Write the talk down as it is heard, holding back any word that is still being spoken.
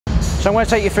So I'm going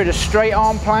to take you through the straight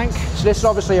arm plank. So this is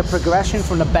obviously a progression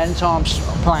from the bent arm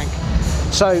plank.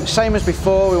 So same as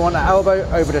before, we want the elbow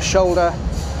over the shoulder.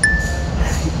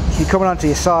 You're coming onto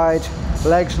your side,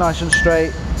 legs nice and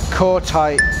straight, core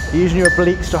tight, you're using your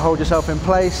obliques to hold yourself in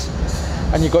place,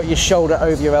 and you've got your shoulder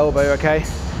over your elbow, okay?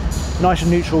 Nice and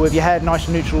neutral with your head, nice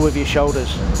and neutral with your shoulders.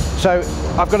 So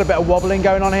I've got a bit of wobbling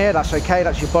going on here, that's okay,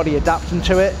 that's your body adapting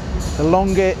to it.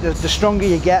 The stronger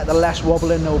you get, the less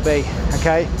wobbling there'll be,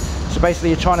 okay? So basically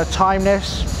you're trying to time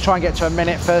this, try and get to a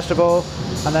minute first of all,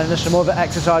 and then there's some other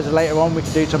exercises later on we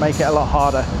can do to make it a lot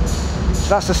harder. So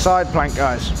that's the side plank,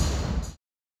 guys.